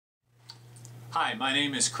Hi, my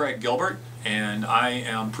name is Craig Gilbert, and I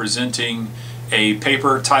am presenting a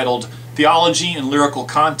paper titled Theology and Lyrical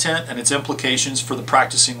Content and Its Implications for the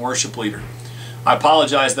Practicing Worship Leader. I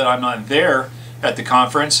apologize that I'm not there at the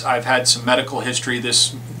conference. I've had some medical history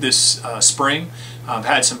this spring. I've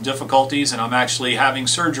had some difficulties, and I'm actually having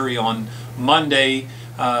surgery on Monday,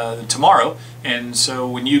 tomorrow, and so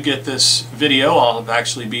when you get this video, I'll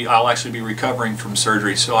actually be recovering from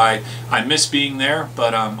surgery. So I miss being there,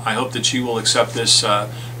 but I hope that you will accept this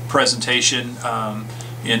presentation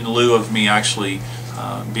in lieu of me actually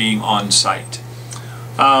being on site.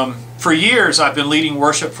 For years, I've been leading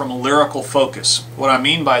worship from a lyrical focus. What I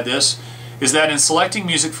mean by this is that in selecting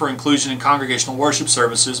music for inclusion in congregational worship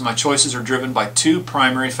services, my choices are driven by two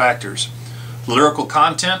primary factors: the lyrical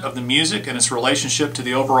content of the music and its relationship to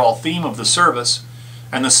the overall theme of the service,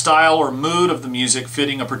 and the style or mood of the music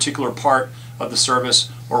fitting a particular part of the service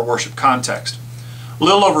or worship context. A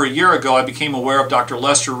little over a year ago, I became aware of Dr.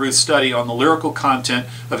 Lester Ruth's study on the lyrical content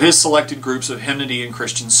of his selected groups of hymnody and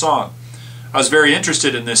Christian song. I was very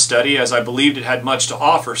interested in this study as I believed it had much to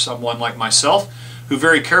offer someone like myself who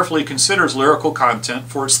very carefully considers lyrical content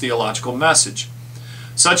for its theological message.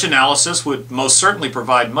 Such analysis would most certainly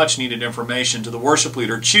provide much needed information to the worship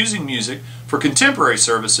leader choosing music for contemporary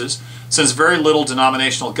services, since very little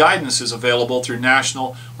denominational guidance is available through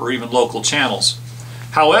national or even local channels.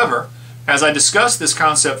 However, as I discussed this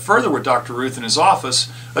concept further with Dr. Ruth in his office,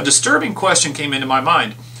 a disturbing question came into my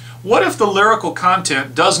mind. What if the lyrical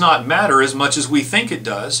content does not matter as much as we think it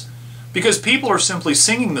does, because people are simply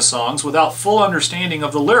singing the songs without full understanding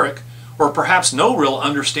of the lyric, or perhaps no real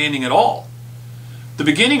understanding at all? The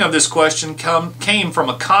beginning of this question came from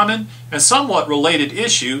a common and somewhat related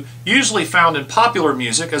issue usually found in popular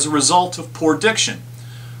music as a result of poor diction.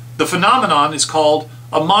 The phenomenon is called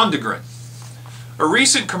a mondegrin. A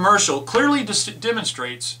recent commercial clearly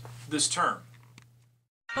demonstrates this term.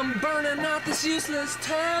 I'm burning out this useless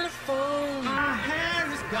telephone. My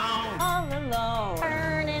hair is gone. All alone.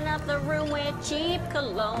 Burning up the room with cheap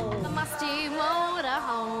cologne. My Steve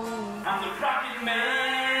motorhome. I'm the rocket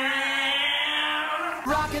man.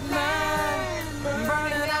 Rocket man,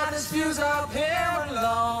 burning out his fuse up here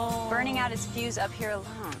alone. Burning out his fuse up here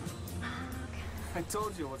alone. I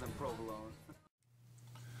told you it wasn't provolone.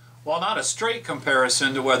 While not a straight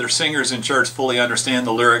comparison to whether singers in church fully understand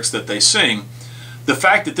the lyrics that they sing, the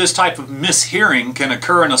fact that this type of mishearing can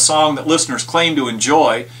occur in a song that listeners claim to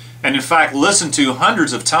enjoy and in fact listen to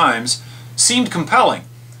hundreds of times seemed compelling.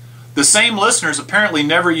 The same listeners apparently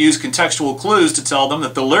never use contextual clues to tell them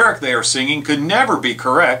that the lyric they are singing could never be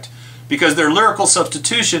correct because their lyrical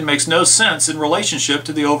substitution makes no sense in relationship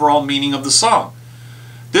to the overall meaning of the song.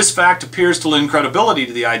 This fact appears to lend credibility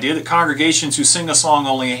to the idea that congregations who sing a song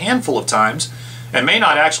only a handful of times and may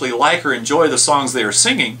not actually like or enjoy the songs they are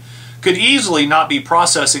singing could easily not be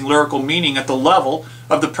processing lyrical meaning at the level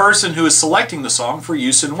of the person who is selecting the song for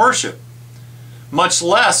use in worship, much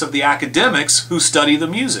less of the academics who study the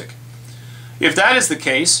music. If that is the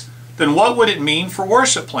case, then what would it mean for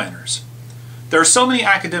worship planners? There are so many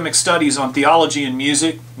academic studies on theology and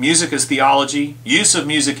music, music as theology, use of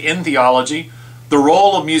music in theology, the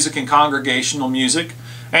role of music in congregational music,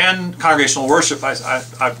 and congregational worship, and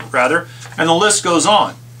the list goes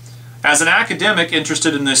on. As an academic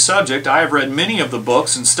interested in this subject, I have read many of the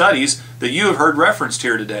books and studies that you have heard referenced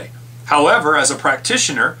here today. However, as a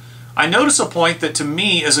practitioner, I notice a point that to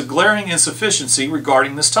me is a glaring insufficiency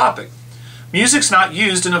regarding this topic. Music's not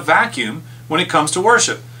used in a vacuum when it comes to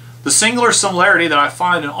worship. The singular similarity that I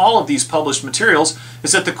find in all of these published materials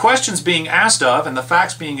is that the questions being asked of and the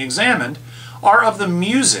facts being examined are of the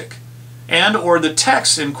music and or the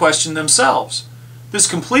texts in question themselves. This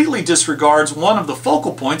completely disregards one of the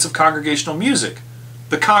focal points of congregational music,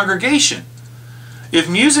 the congregation. If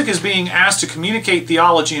music is being asked to communicate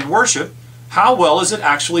theology and worship, how well is it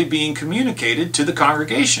actually being communicated to the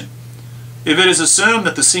congregation? If it is assumed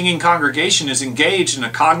that the singing congregation is engaged in a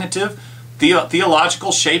cognitive,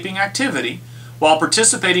 theological shaping activity while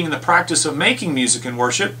participating in the practice of making music in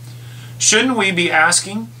worship, shouldn't we be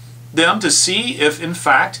asking them to see if, in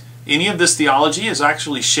fact, any of this theology is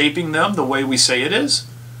actually shaping them the way we say it is?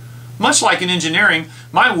 Much like in engineering,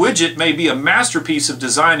 my widget may be a masterpiece of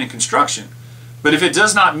design and construction, but if it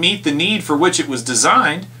does not meet the need for which it was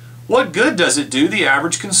designed, what good does it do the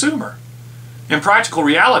average consumer? In practical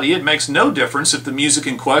reality, it makes no difference if the music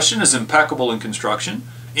in question is impeccable in construction,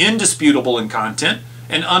 indisputable in content,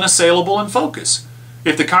 and unassailable in focus,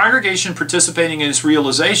 if the congregation participating in its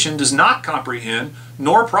realization does not comprehend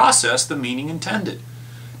nor process the meaning intended.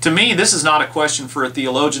 To me, this is not a question for a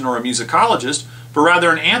theologian or a musicologist, but rather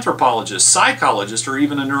an anthropologist, psychologist, or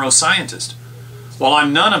even a neuroscientist. While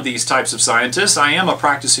I'm none of these types of scientists, I am a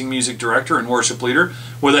practicing music director and worship leader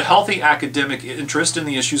with a healthy academic interest in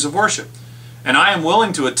the issues of worship, and I am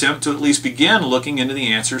willing to attempt to at least begin looking into the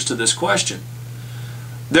answers to this question.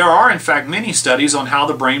 There are, in fact, many studies on how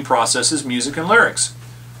the brain processes music and lyrics.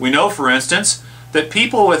 We know, for instance, that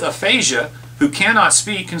people with aphasia who cannot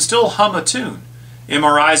speak can still hum a tune.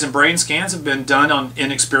 MRIs and brain scans have been done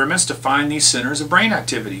in experiments to find these centers of brain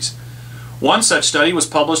activities. One such study was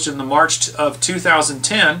published in the March of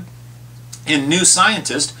 2010 in New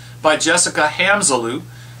Scientist by Jessica Hamzalu,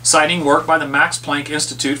 citing work by the Max Planck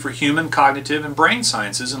Institute for Human Cognitive and Brain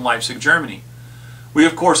Sciences in Leipzig, Germany. We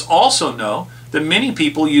of course also know that many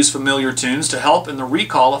people use familiar tunes to help in the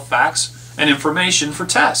recall of facts and information for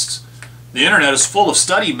tests. The internet is full of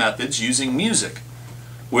study methods using music.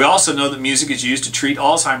 We also know that music is used to treat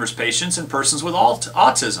Alzheimer's patients and persons with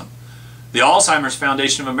autism. The Alzheimer's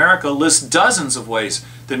Foundation of America lists dozens of ways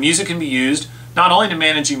that music can be used not only to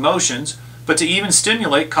manage emotions, but to even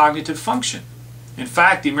stimulate cognitive function. In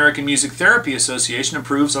fact, the American Music Therapy Association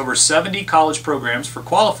approves over 70 college programs for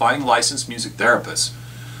qualifying licensed music therapists.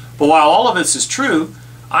 But while all of this is true,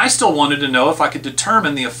 I still wanted to know if I could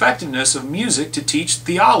determine the effectiveness of music to teach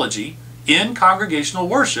theology in congregational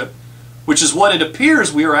worship, which is what it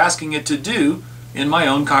appears we are asking it to do in my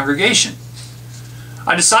own congregation.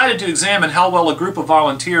 I decided to examine how well a group of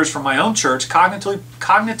volunteers from my own church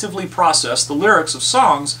cognitively process the lyrics of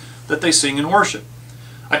songs that they sing in worship.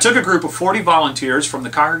 I took a group of 40 volunteers from the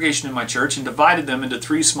congregation in my church and divided them into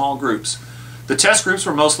 3 small groups. The test groups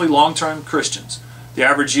were mostly long-term Christians. The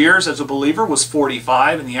average years as a believer was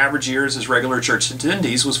 45, and the average years as regular church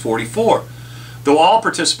attendees was 44. Though all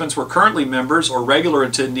participants were currently members or regular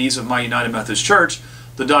attendees of my United Methodist Church,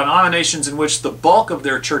 the denominations in which the bulk of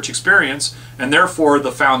their church experience, and therefore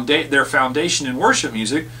their foundation in worship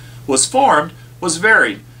music, was formed, was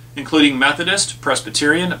varied, including Methodist,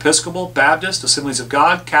 Presbyterian, Episcopal, Baptist, Assemblies of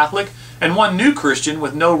God, Catholic, and one new Christian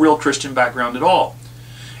with no real Christian background at all.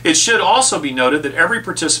 It should also be noted that every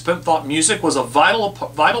participant thought music was a vital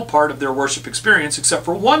part of their worship experience, except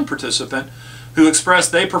for one participant who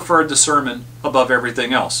expressed they preferred the sermon above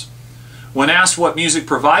everything else. When asked what music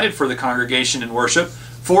provided for the congregation in worship,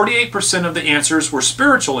 48% of the answers were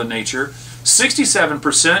spiritual in nature,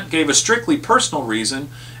 67% gave a strictly personal reason,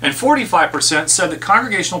 and 45% said that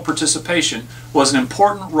congregational participation was an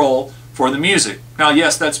important role for the music. Now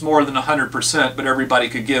yes, that's more than 100%, but everybody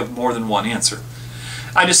could give more than one answer.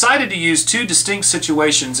 I decided to use 2 distinct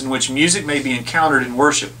situations in which music may be encountered in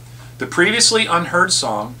worship: the previously unheard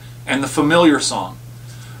song and the familiar song.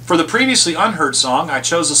 For the previously unheard song, I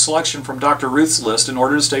chose a selection from Dr. Ruth's list in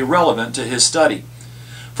order to stay relevant to his study.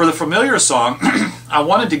 For the familiar song, I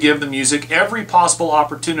wanted to give the music every possible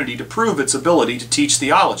opportunity to prove its ability to teach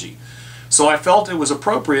theology. So I felt it was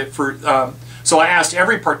appropriate so I asked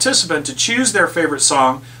every participant to choose their favorite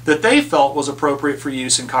song that they felt was appropriate for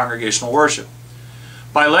use in congregational worship.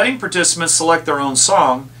 By letting participants select their own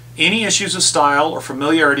song, any issues of style or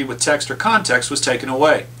familiarity with text or context was taken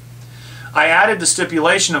away. I added the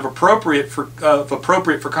stipulation of appropriate for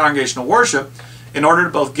congregational worship in order to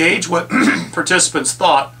both gauge what participants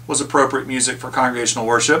thought was appropriate music for congregational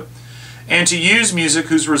worship, and to use music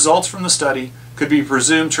whose results from the study could be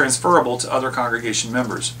presumed transferable to other congregation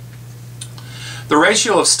members. The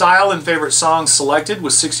ratio of style and favorite songs selected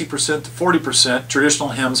was 60% to 40% traditional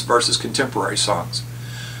hymns versus contemporary songs.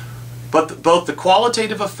 But both the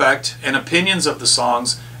qualitative effect and opinions of the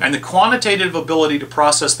songs and the quantitative ability to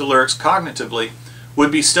process the lyrics cognitively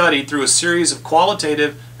would be studied through a series of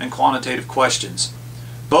qualitative and quantitative questions.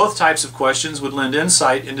 Both types of questions would lend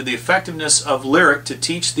insight into the effectiveness of lyric to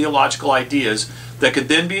teach theological ideas that could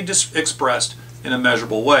then be expressed in a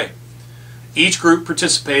measurable way. Each group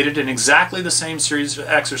participated in exactly the same series of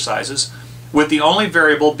exercises, with the only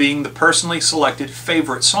variable being the personally selected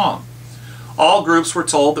favorite song. All groups were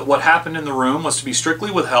told that what happened in the room was to be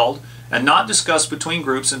strictly withheld and not discussed between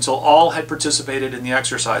groups until all had participated in the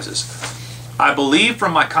exercises. I believe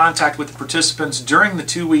from my contact with the participants during the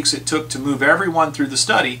 2 weeks it took to move everyone through the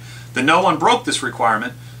study that no one broke this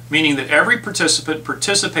requirement, meaning that every participant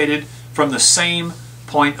participated from the same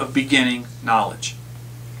point of beginning knowledge.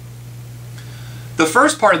 The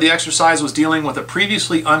first part of the exercise was dealing with a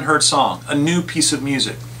previously unheard song, a new piece of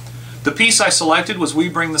music. The piece I selected was "We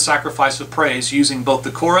Bring the Sacrifice of Praise," using both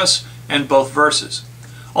the chorus and both verses.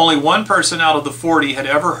 Only one person out of the 40 had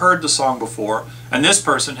ever heard the song before, and this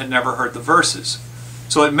person had never heard the verses.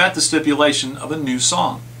 So it met the stipulation of a new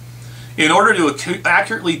song. In order to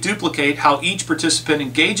accurately duplicate how each participant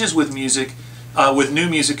engages with music, with new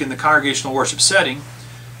music in the congregational worship setting,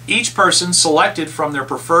 each person selected from their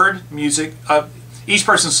preferred music, Each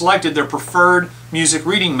person selected their preferred music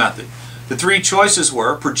reading method. The three choices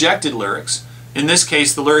were projected lyrics. In this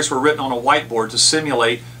case, the lyrics were written on a whiteboard to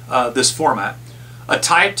simulate this format, a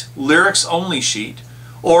typed lyrics-only sheet,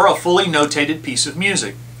 or a fully notated piece of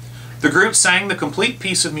music. The group sang the complete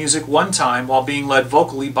piece of music one time while being led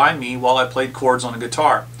vocally by me while I played chords on a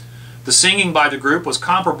guitar. The singing by the group was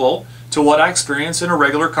comparable to what I experienced in a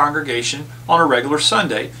regular congregation on a regular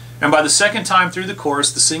Sunday, and by the second time through the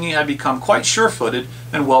chorus, the singing had become quite sure-footed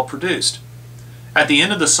and well-produced. At the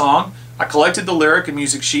end of the song, I collected the lyric and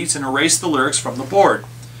music sheets and erased the lyrics from the board.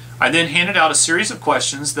 I then handed out a series of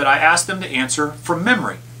questions that I asked them to answer from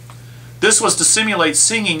memory. This was to simulate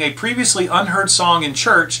singing a previously unheard song in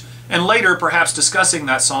church and later perhaps discussing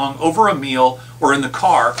that song over a meal or in the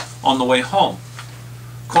car on the way home.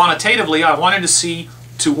 Quantitatively, I wanted to see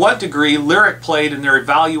to what degree lyric played in their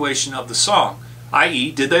evaluation of the song,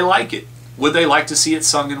 i.e., did they like it? Would they like to see it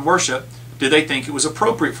sung in worship? Did they think it was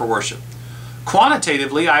appropriate for worship?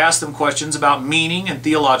 Quantitatively, I asked them questions about meaning and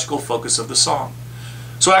theological focus of the song.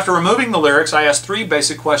 So after removing the lyrics, I asked three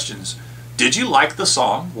basic questions. Did you like the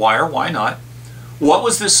song? Why or why not? What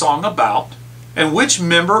was this song about? And which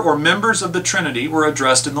member or members of the Trinity were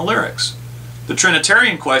addressed in the lyrics? The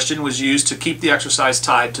Trinitarian question was used to keep the exercise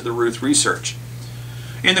tied to the Ruth research.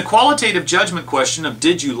 In the qualitative judgment question of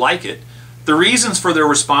did you like it, the reasons for their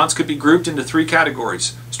response could be grouped into three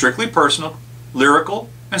categories: strictly personal, lyrical,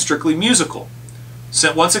 and strictly musical.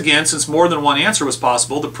 Once again, since more than one answer was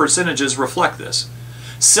possible, the percentages reflect this.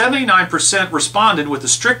 79% responded with a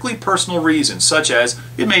strictly personal reason, such as,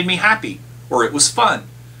 it made me happy, or it was fun.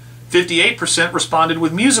 58% responded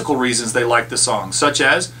with musical reasons they liked the song, such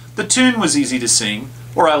as, the tune was easy to sing,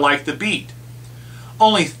 or I liked the beat.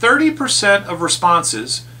 Only 30% of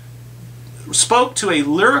responses spoke to a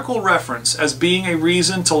lyrical reference as being a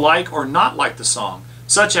reason to like or not like the song,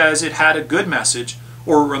 such as it had a good message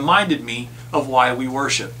or reminded me of why we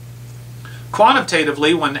worship.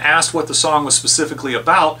 Quantitatively, when asked what the song was specifically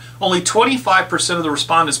about, only 25% of the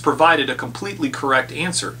respondents provided a completely correct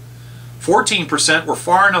answer. 14% were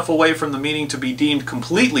far enough away from the meaning to be deemed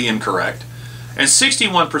completely incorrect, and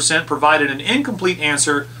 61% provided an incomplete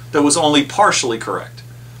answer that was only partially correct.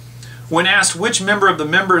 When asked which member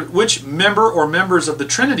or members of the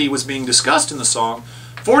Trinity was being discussed in the song,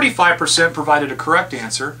 45% provided a correct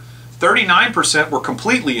answer, 39% were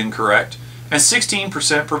completely incorrect, and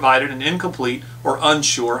 16% provided an incomplete or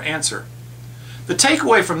unsure answer. The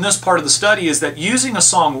takeaway from this part of the study is that using a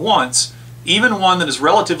song once, even one that is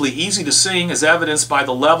relatively easy to sing as evidenced by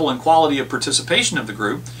the level and quality of participation of the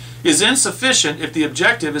group, is insufficient if the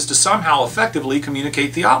objective is to somehow effectively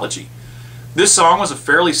communicate theology. This song was a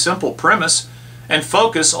fairly simple premise and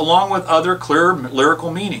focus along with other clear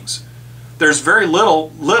lyrical meanings. There's very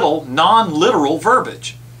little non-literal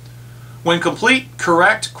verbiage. When completely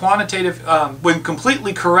correct quantitative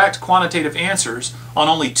answers on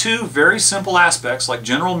only two very simple aspects like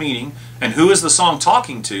general meaning and who is the song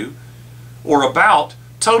talking to or about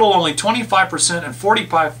total only 25% and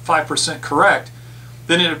 45% correct,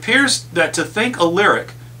 then it appears that to think a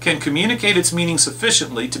lyric can communicate its meaning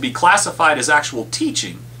sufficiently to be classified as actual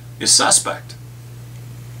teaching is suspect.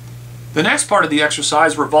 The next part of the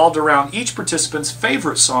exercise revolved around each participant's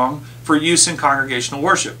favorite song for use in congregational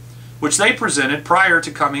worship, which they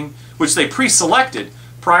pre-selected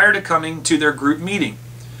prior to coming to their group meeting.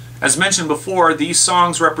 As mentioned before, these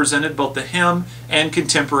songs represented both the hymn and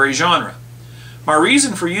contemporary genre. My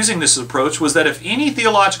reason for using this approach was that if any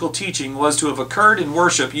theological teaching was to have occurred in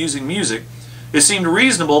worship using music, it seemed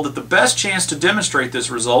reasonable that the best chance to demonstrate this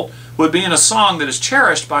result would be in a song that is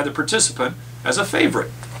cherished by the participant as a favorite.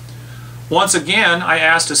 Once again, I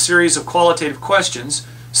asked a series of qualitative questions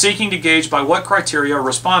seeking to gauge by what criteria a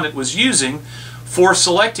respondent was using for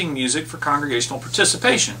selecting music for congregational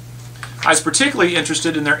participation. I was particularly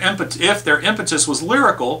interested in if their impetus was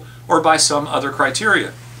lyrical or by some other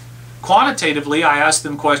criteria. Quantitatively, I asked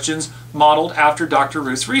them questions modeled after Dr.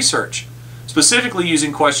 Ruth's research, specifically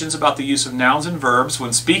using questions about the use of nouns and verbs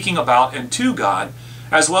when speaking about and to God,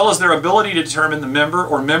 as well as their ability to determine the member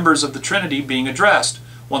or members of the Trinity being addressed,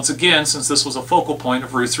 once again since this was a focal point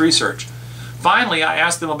of Ruth's research. Finally, I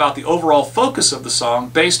asked them about the overall focus of the song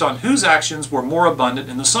based on whose actions were more abundant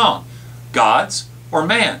in the song, God's or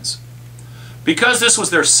man's. Because this was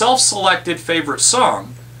their self-selected favorite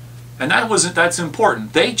song, and that's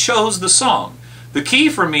important, they chose the song. The key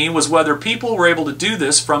for me was whether people were able to do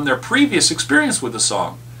this from their previous experience with the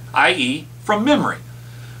song, i.e. from memory.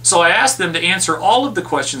 So I asked them to answer all of the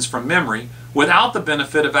questions from memory without the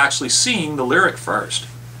benefit of actually seeing the lyric first.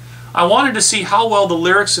 I wanted to see how well the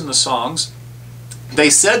lyrics in the songs they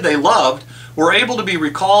said they loved were able to be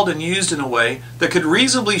recalled and used in a way that could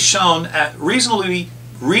reasonably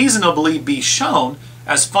be shown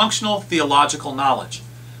as functional theological knowledge.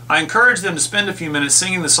 I encouraged them to spend a few minutes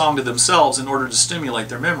singing the song to themselves in order to stimulate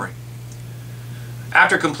their memory.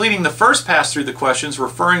 After completing the first pass through the questions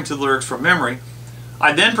referring to the lyrics from memory,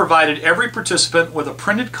 I then provided every participant with a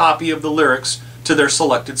printed copy of the lyrics to their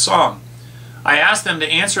selected song. I asked them to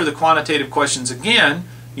answer the quantitative questions again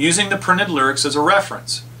using the printed lyrics as a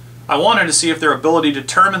reference. I wanted to see if their ability to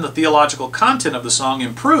determine the theological content of the song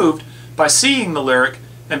improved by seeing the lyric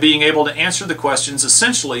and being able to answer the questions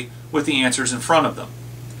essentially with the answers in front of them.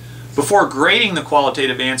 Before grading the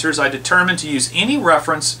qualitative answers, I determined to use any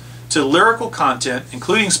reference to lyrical content,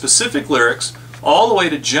 including specific lyrics, all the way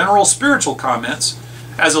to general spiritual comments,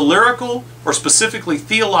 as a lyrical or specifically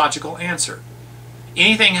theological answer.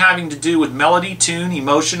 Anything having to do with melody, tune,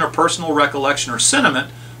 emotion, or personal recollection or sentiment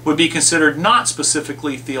would be considered not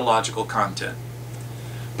specifically theological content.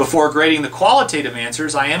 Before grading the qualitative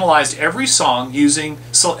answers, I analyzed every song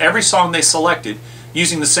they selected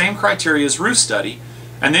using the same criteria as Ruth's study,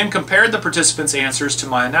 and then compared the participants' answers to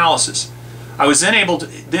my analysis. I was then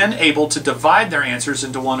able to divide their answers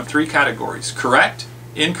into one of three categories: correct,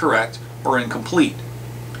 incorrect, or incomplete.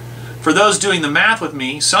 For those doing the math with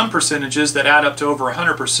me, some percentages that add up to over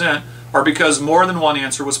 100% are because more than one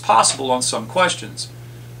answer was possible on some questions,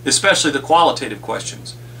 especially the qualitative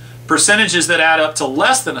questions. Percentages that add up to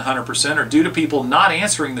less than 100% are due to people not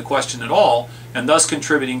answering the question at all and thus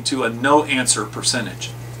contributing to a no answer percentage.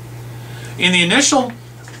 In the initial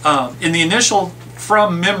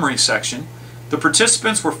from memory section, the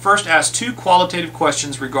participants were first asked two qualitative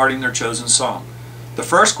questions regarding their chosen song. The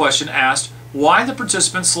first question asked why the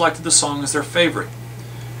participants selected the song as their favorite.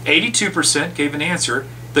 82% gave an answer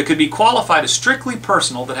that could be qualified as strictly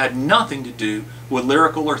personal that had nothing to do with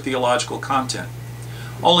lyrical or theological content.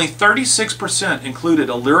 Only 36% included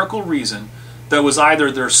a lyrical reason that was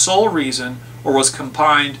either their sole reason or was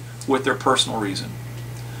combined with their personal reason.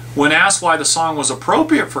 When asked why the song was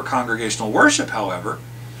appropriate for congregational worship, however,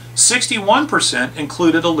 61%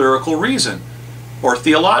 included a lyrical reason or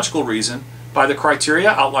theological reason by the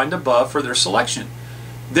criteria outlined above for their selection,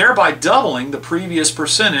 thereby doubling the previous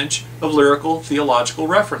percentage of lyrical theological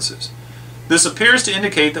references. This appears to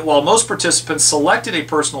indicate that while most participants selected a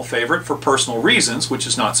personal favorite for personal reasons, which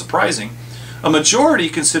is not surprising, a majority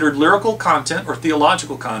considered lyrical content or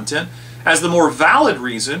theological content as the more valid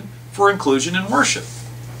reason for inclusion in worship.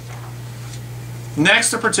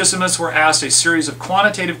 Next, the participants were asked a series of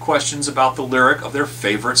quantitative questions about the lyric of their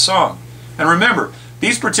favorite song. And remember,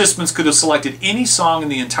 these participants could have selected any song in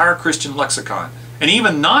the entire Christian lexicon, and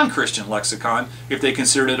even non-Christian lexicon if they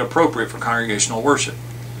considered it appropriate for congregational worship.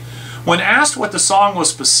 When asked what the song was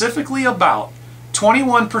specifically about,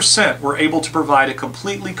 21% were able to provide a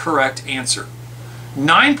completely correct answer.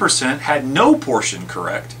 9% had no portion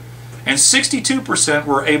correct, and 62%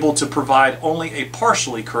 were able to provide only a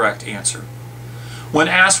partially correct answer. When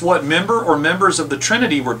asked what member or members of the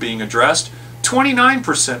Trinity were being addressed,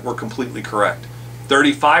 29% were completely correct,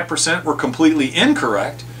 35% were completely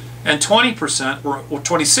incorrect, and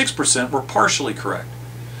 26% were partially correct.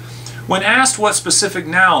 When asked what specific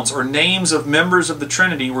nouns or names of members of the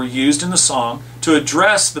Trinity were used in the song to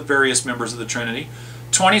address the various members of the Trinity,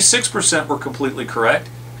 26% were completely correct,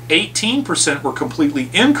 18% were completely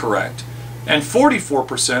incorrect, and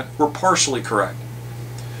 44% were partially correct.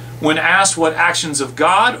 When asked what actions of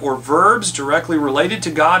God or verbs directly related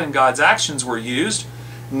to God and God's actions were used,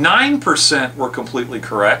 9% were completely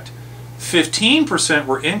correct, 15%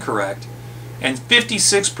 were incorrect, and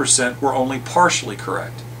 56% were only partially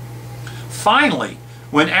correct. Finally,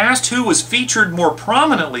 when asked who was featured more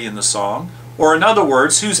prominently in the song, or in other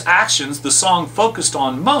words, whose actions the song focused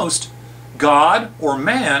on most, God or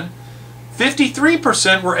man,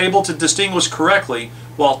 53% were able to distinguish correctly,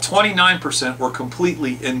 while 29% were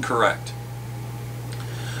completely incorrect.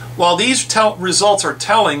 While these results are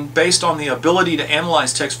telling based on the ability to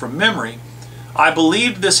analyze text from memory, I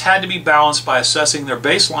believed this had to be balanced by assessing their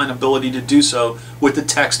baseline ability to do so with the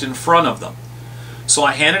text in front of them. So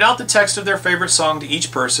I handed out the text of their favorite song to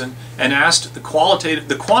each person and asked the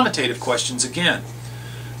quantitative questions again.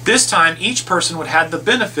 This time, each person would have the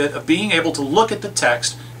benefit of being able to look at the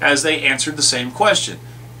text as they answered the same question.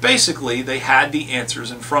 Basically, they had the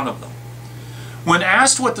answers in front of them. When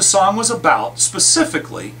asked what the song was about,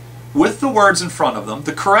 specifically, with the words in front of them,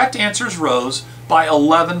 the correct answers rose by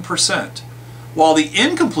 11%, while the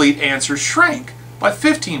incomplete answers shrank by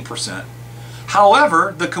 15%.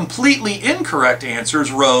 However, the completely incorrect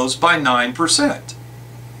answers rose by 9%.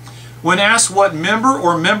 When asked what member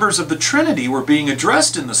or members of the Trinity were being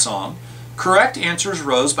addressed in the song, correct answers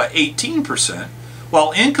rose by 18%,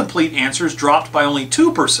 while incomplete answers dropped by only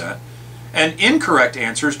 2%, and incorrect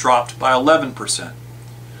answers dropped by 11%.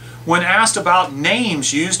 When asked about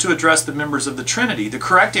names used to address the members of the Trinity, the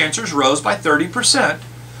correct answers rose by 30%,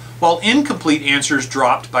 while incomplete answers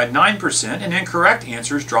dropped by 9% and incorrect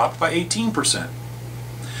answers dropped by 18%.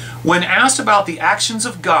 When asked about the actions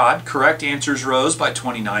of God, correct answers rose by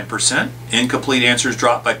 29%, incomplete answers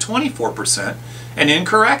dropped by 24%, and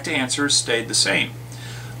incorrect answers stayed the same.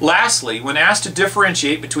 Lastly, when asked to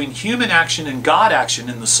differentiate between human action and God action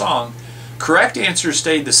in the song, correct answers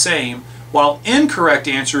stayed the same, while incorrect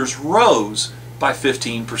answers rose by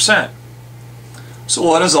 15%. So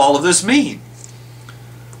what does all of this mean?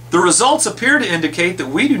 The results appear to indicate that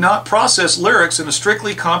we do not process lyrics in a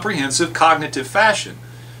strictly comprehensive cognitive fashion.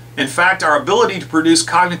 In fact, our ability to produce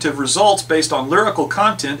cognitive results based on lyrical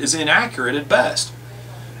content is inaccurate at best.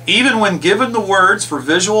 Even when given the words for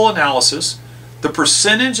visual analysis, the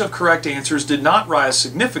percentage of correct answers did not rise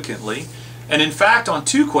significantly, and in fact, on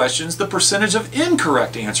 2 questions, the percentage of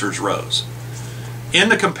incorrect answers rose. In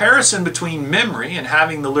the comparison between memory and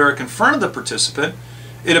having the lyric in front of the participant,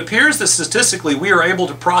 it appears that statistically we are able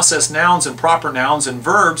to process nouns and proper nouns and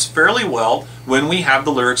verbs fairly well when we have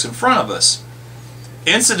the lyrics in front of us.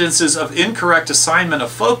 Incidences of incorrect assignment of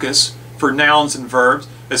focus for nouns and verbs,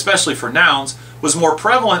 especially for nouns, was more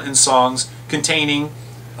prevalent in songs containing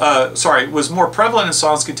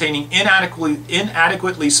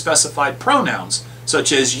inadequately specified pronouns,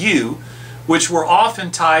 such as you, which were often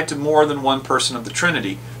tied to more than one person of the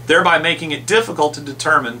Trinity, thereby making it difficult to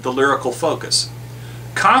determine the lyrical focus.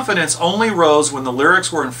 Confidence only rose when the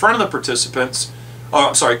lyrics were in front of the participants.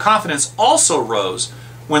 Confidence also rose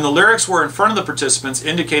when the lyrics were in front of the participants,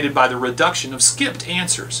 indicated by the reduction of skipped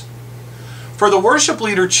answers. For the worship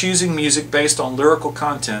leader choosing music based on lyrical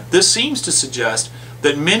content, this seems to suggest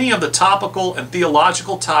that many of the topical and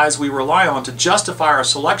theological ties we rely on to justify our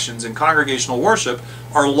selections in congregational worship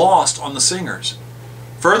are lost on the singers.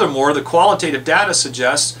 Furthermore, the qualitative data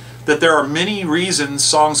suggests that there are many reasons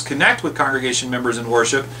songs connect with congregation members in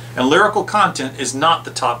worship, and lyrical content is not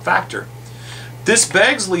the top factor. This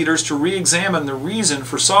begs leaders to re-examine the reason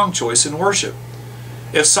for song choice in worship.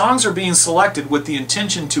 If songs are being selected with the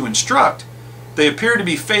intention to instruct, they appear to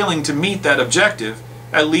be failing to meet that objective,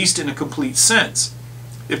 at least in a complete sense.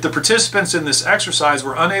 If the participants in this exercise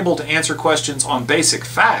were unable to answer questions on basic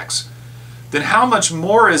facts, then how much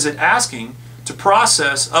more is it asking to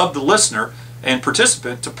process of the listener and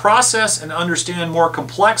participant to process and understand more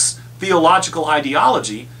complex theological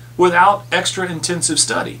ideology without extra intensive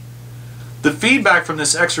study? The feedback from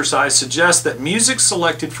this exercise suggests that music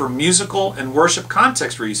selected for musical and worship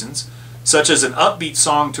context reasons, such as an upbeat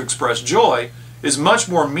song to express joy, is much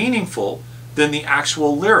more meaningful than the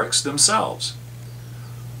actual lyrics themselves.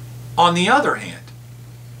 On the other hand,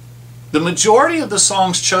 the majority of the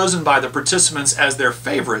songs chosen by the participants as their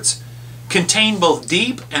favorites contain both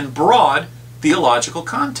deep and broad theological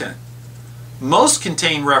content. Most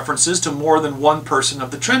contain references to more than one person of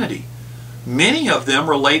the Trinity. Many of them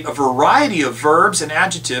relate a variety of verbs and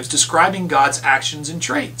adjectives describing God's actions and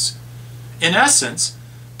traits. In essence,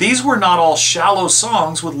 these were not all shallow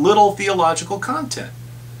songs with little theological content.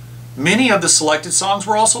 Many of the selected songs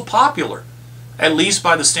were also popular, at least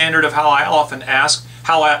by the standard of how often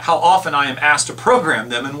I am asked to program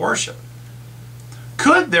them in worship.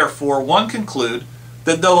 Could, therefore, one conclude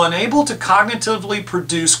that though unable to cognitively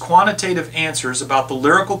produce quantitative answers about the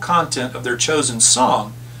lyrical content of their chosen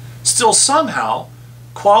song, still somehow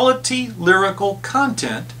quality lyrical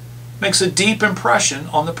content makes a deep impression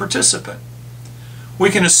on the participant? We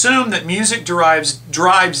can assume that music drives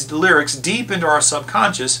lyrics deep into our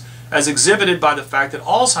subconscious, as exhibited by the fact that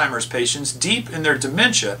Alzheimer's patients deep in their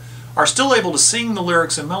dementia are still able to sing the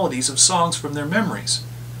lyrics and melodies of songs from their memories.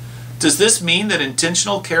 Does this mean that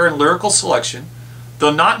intentional care in lyrical selection,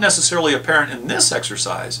 though not necessarily apparent in this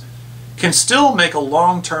exercise, can still make a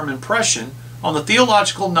long-term impression on the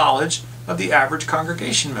theological knowledge of the average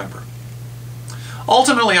congregation member?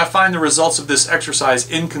 Ultimately, I find the results of this exercise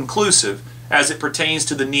inconclusive as it pertains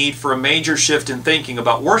to the need for a major shift in thinking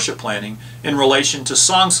about worship planning in relation to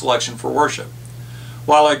song selection for worship.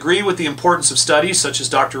 While I agree with the importance of studies such as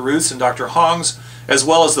Dr. Ruth's and Dr. Hong's, as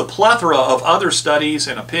well as the plethora of other studies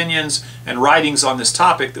and opinions and writings on this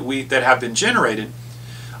topic that have been generated,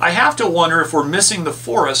 I have to wonder if we're missing the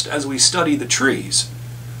forest as we study the trees.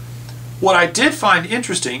 What I did find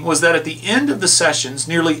interesting was that at the end of the sessions,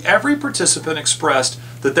 nearly every participant expressed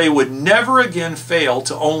that they would never again fail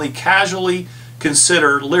to only casually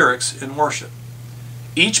consider lyrics in worship.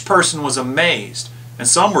 Each person was amazed, and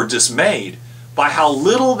some were dismayed, by how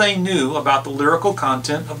little they knew about the lyrical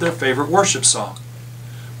content of their favorite worship song.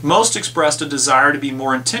 Most expressed a desire to be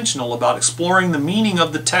more intentional about exploring the meaning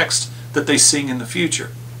of the text that they sing in the future.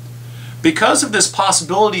 Because of this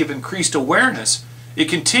possibility of increased awareness, it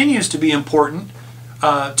continues to be important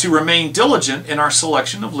to remain diligent in our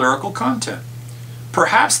selection of lyrical content.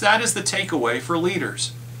 Perhaps that is the takeaway for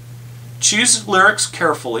leaders. Choose lyrics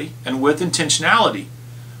carefully and with intentionality,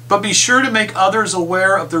 but be sure to make others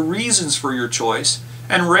aware of the reasons for your choice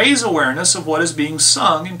and raise awareness of what is being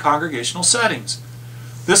sung in congregational settings.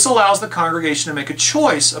 This allows the congregation to make a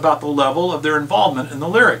choice about the level of their involvement in the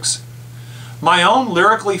lyrics. My own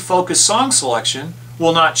lyrically focused song selection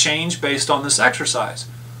will not change based on this exercise.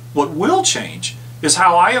 What will change is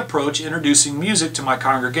how I approach introducing music to my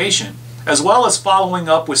congregation, as well as following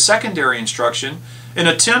up with secondary instruction in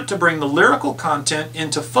an attempt to bring the lyrical content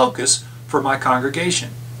into focus for my congregation.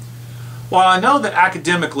 While I know that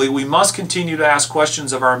academically we must continue to ask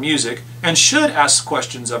questions of our music and should ask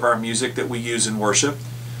questions of our music that we use in worship,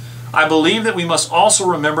 I believe that we must also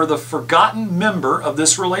remember the forgotten member of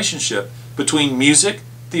this relationship between music,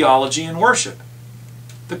 theology, and worship,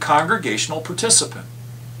 the congregational participant.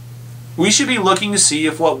 We should be looking to see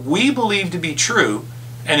if what we believe to be true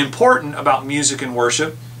and important about music and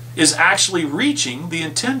worship is actually reaching the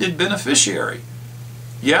intended beneficiary.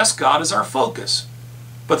 Yes, God is our focus,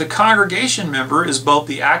 but the congregation member is both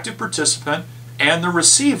the active participant and the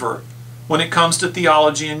receiver when it comes to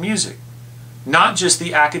theology and music, not just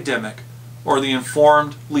the academic or the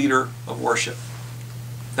informed leader of worship.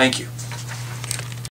 Thank you.